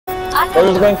We're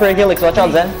just going for a helix. Watch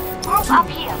out, Zen. Up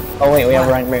here. Oh wait, we have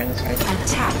Ryan Bear in this guy.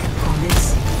 Attack on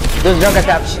this. There's junk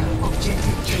attack.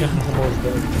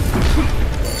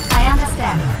 I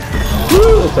understand.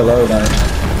 Woo! It's a low down.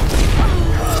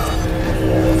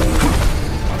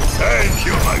 Thank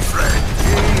you, my friend.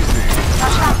 Easy.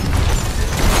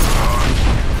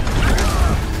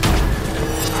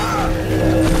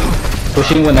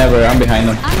 Pushing whenever. I'm behind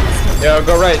him. Yeah,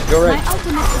 go right, go right. My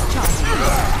ultimate is charging.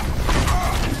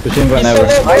 Pushing whenever.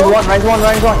 Rise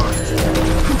one.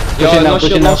 Yo, no pushing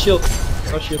shield, now. no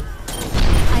shield.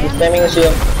 He's spamming the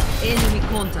shield. Enemy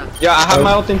contact. Yeah, I have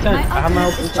my ult in 10. I have my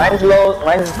ult in 10. Mine's low.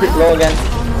 Mine's low again.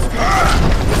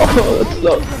 Oh, it's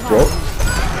low. Bro.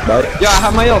 Bye. Yeah, I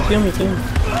have my ult. Kill me.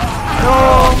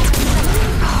 No.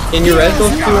 Can you res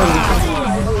those two?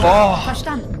 Oh.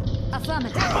 Verstanden.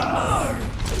 Affirmative.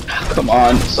 Come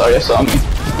on. Sorry, I saw me.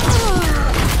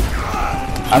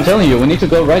 I'm telling you, we need to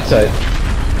go right side.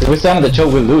 If we stand at the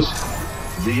choke, we'll lose.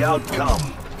 The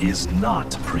outcome is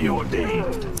not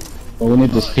preordained. Well, we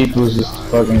need the speed who's just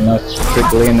fucking nuts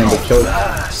trickling in the choke.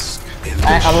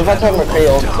 I'm about to have my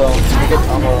Creole, so we get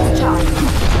combo.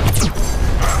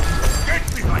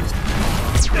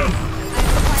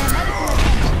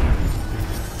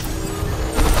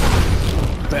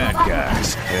 Bad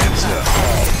guys, hands up.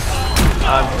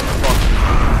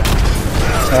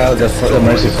 Oh, the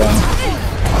mercy farm.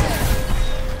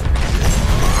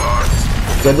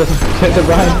 Get the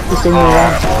Brian, he's still moving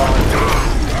around.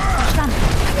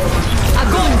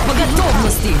 Огонь по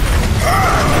готовности.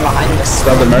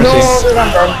 Got the mercy.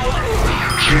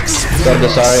 Got the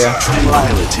Zarya.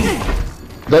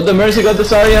 Got the mercy, got the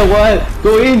Zarya, what?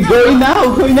 Go in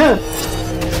now!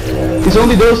 It's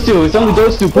only those two,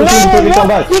 push in before we come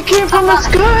back. He came from the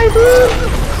sky, dude!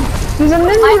 He's a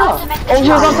ninja! Oh, he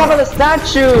was on top of the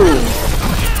statue!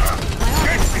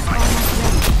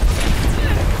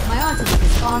 My ultimate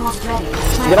is almost ready.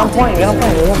 Get on point, we have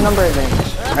number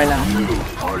advantage right now.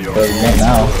 Not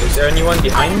now. Is there anyone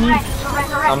behind me?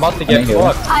 I'm about to get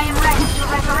fucked. I am ready to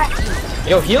resurrect you.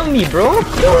 Yo, heal me, bro!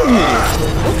 Heal me!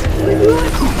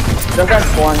 Jump that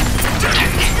spawn.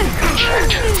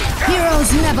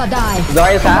 Heroes never die.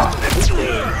 Zarya's half.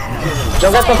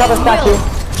 Jump that on top of the statue.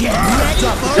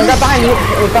 Jump that behind you.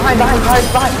 Behind.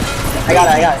 I got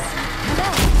it.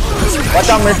 Watch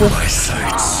out, Mercy.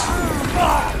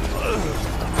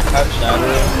 Have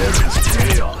shadow.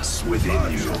 Chaos within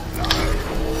you.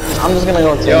 I'm just gonna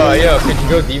go too. Yo, could you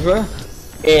go Diva?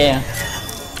 Yeah.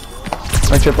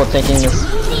 We're triple taking this.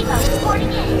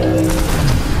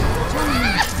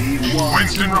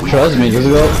 Trust me, just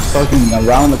go fucking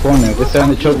around the corner. If we stay on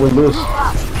the choke, we'll lose.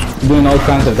 We're doing all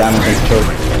kinds of damage on the choke.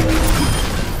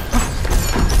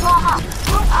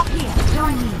 Up here.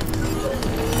 Join me.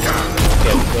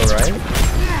 Okay, go right.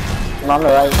 I'm on the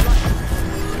right.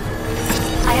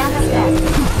 I understand.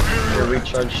 Your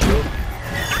recharge shield.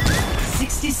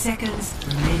 60 seconds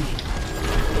remaining.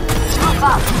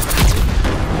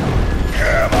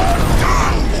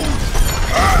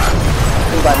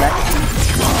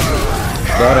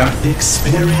 Got him.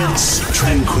 Experience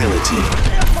tranquility.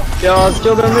 Yo, let's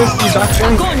kill them Misty back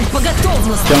then. Огонь по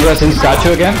готовности. Jungra's in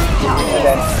statue again.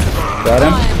 Got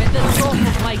him.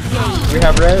 We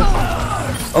have res.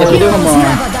 Oh, we do him on.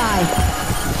 Never die.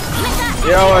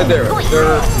 Yo, right there.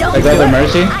 I got the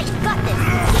mercy.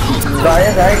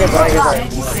 Zarya.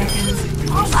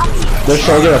 There's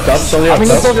soldier up top, I'm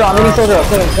mini soldier up,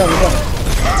 kill him.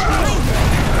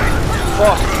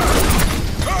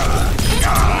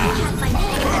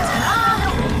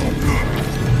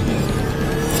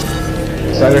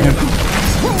 Stagger him.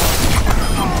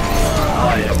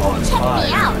 I am on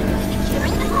fire.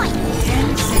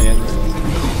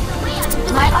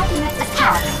 My ultimate is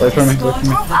charged. Wait for me.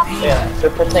 Yeah,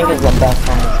 triple tank is the best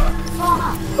one.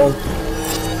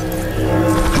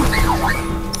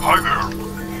 Hi there.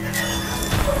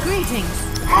 Greetings.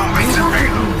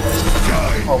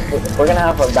 Oh, we're gonna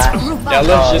have a bastion. Yeah,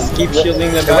 let's just keep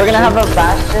shielding the back. We're gonna have a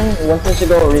bastion once we should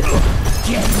go a refill.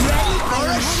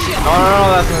 No,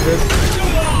 that's not good.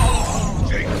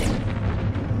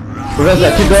 Where's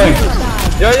that? Keep going.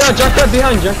 Yo, Junkrat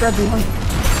behind.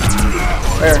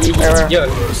 Where? Yo,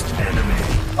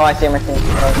 Oh, I see him, I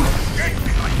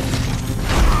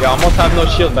almost have no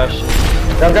shield, Bash.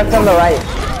 Junkrat's on the right.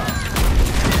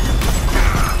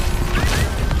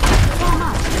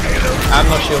 I have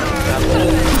no shield.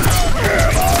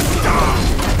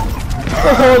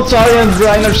 Oh, Zarya and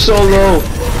Brian are so low.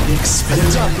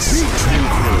 Experience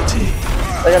tranquility.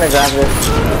 They're gonna grab this.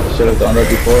 Should have done that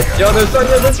before. Yo, there's one.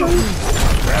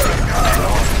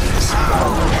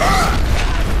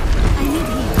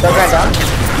 Junkrat down.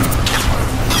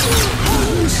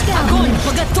 Огонь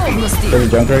по готовности. There's a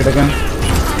jump rate again.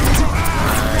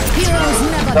 Heroes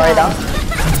never Sorry, down.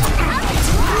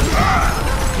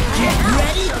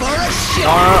 ready for a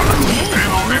shot.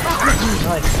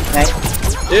 Nice.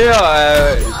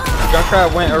 Yeah,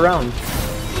 Junkrat went around.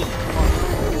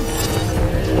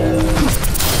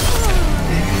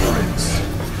 Ignorance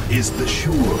is the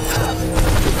sure path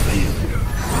to failure.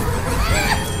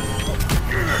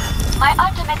 My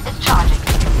ultimate is charging.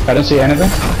 I don't see anything.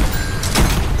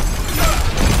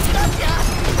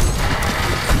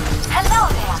 Hello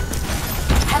there.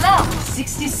 Hello.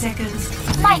 60 seconds.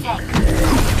 My deck.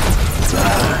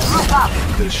 Move up.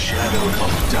 The shadow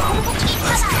of doubt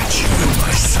has got you in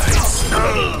my sights.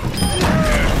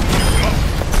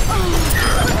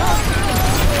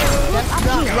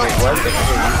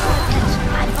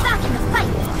 I'm back in the fight.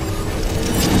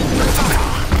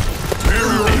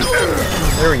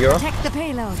 There we go. Protect the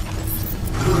payload.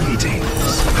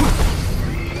 Greetings.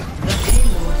 The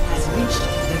payload has reached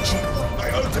the checkpoint. My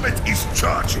ultimate is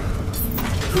charging.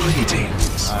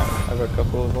 Greetings. I have a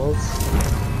couple of volts.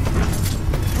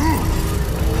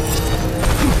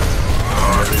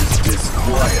 There is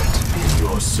disquiet in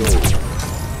your soul.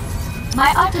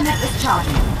 My ultimate is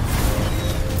charging.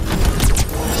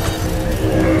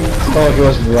 Oh, he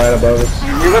was right above it.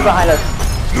 You were behind us.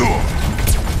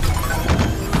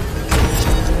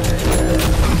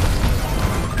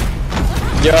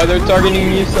 Yeah, they're targeting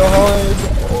me so hard.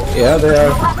 Yeah, they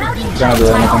are. Can't do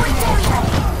anything.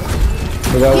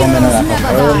 We got 1 minute.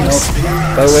 Oh no.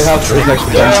 But we have to next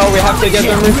time. Yeah, we have to get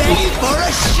them risky.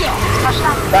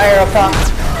 Fire up top.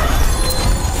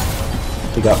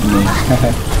 He got me.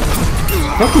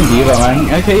 Fucking diva,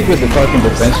 man. I hate with the fucking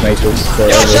defense matrix.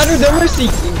 Yeah, Shatter the Mercy.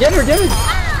 Get her, get her.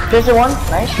 Here's the one.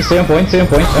 Nice. Stay on point, stay on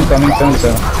point. I'm coming,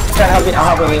 77. Try to help you.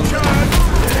 I'm helping you.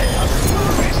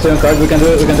 Stay on card, we can do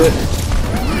it, we can do it.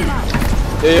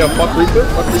 Yeah, fuck Reaper.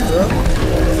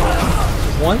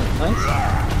 One, nice.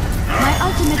 My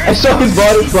ultimate I saw his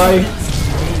body flying.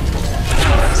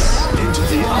 Into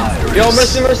the iris. Yo,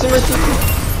 Mercy.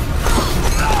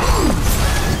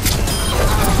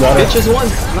 Got it. Bitch is one.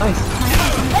 Nice.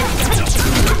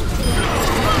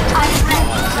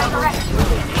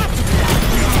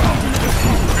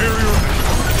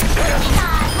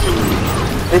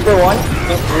 Reaper one.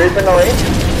 Reaper no range.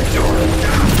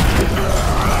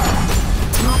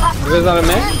 You guys have a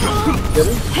man?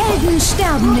 Helden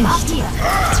sterben nicht.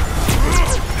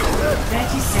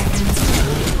 30 seconds.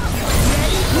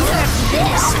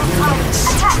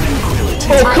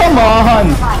 Oh, come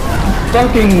on!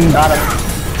 Fucking. Got him.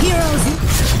 Heroes.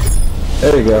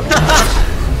 There you go.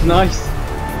 Nice.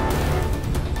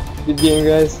 Good game,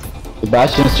 guys. The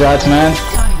Bastion strats, man.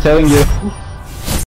 Telling you.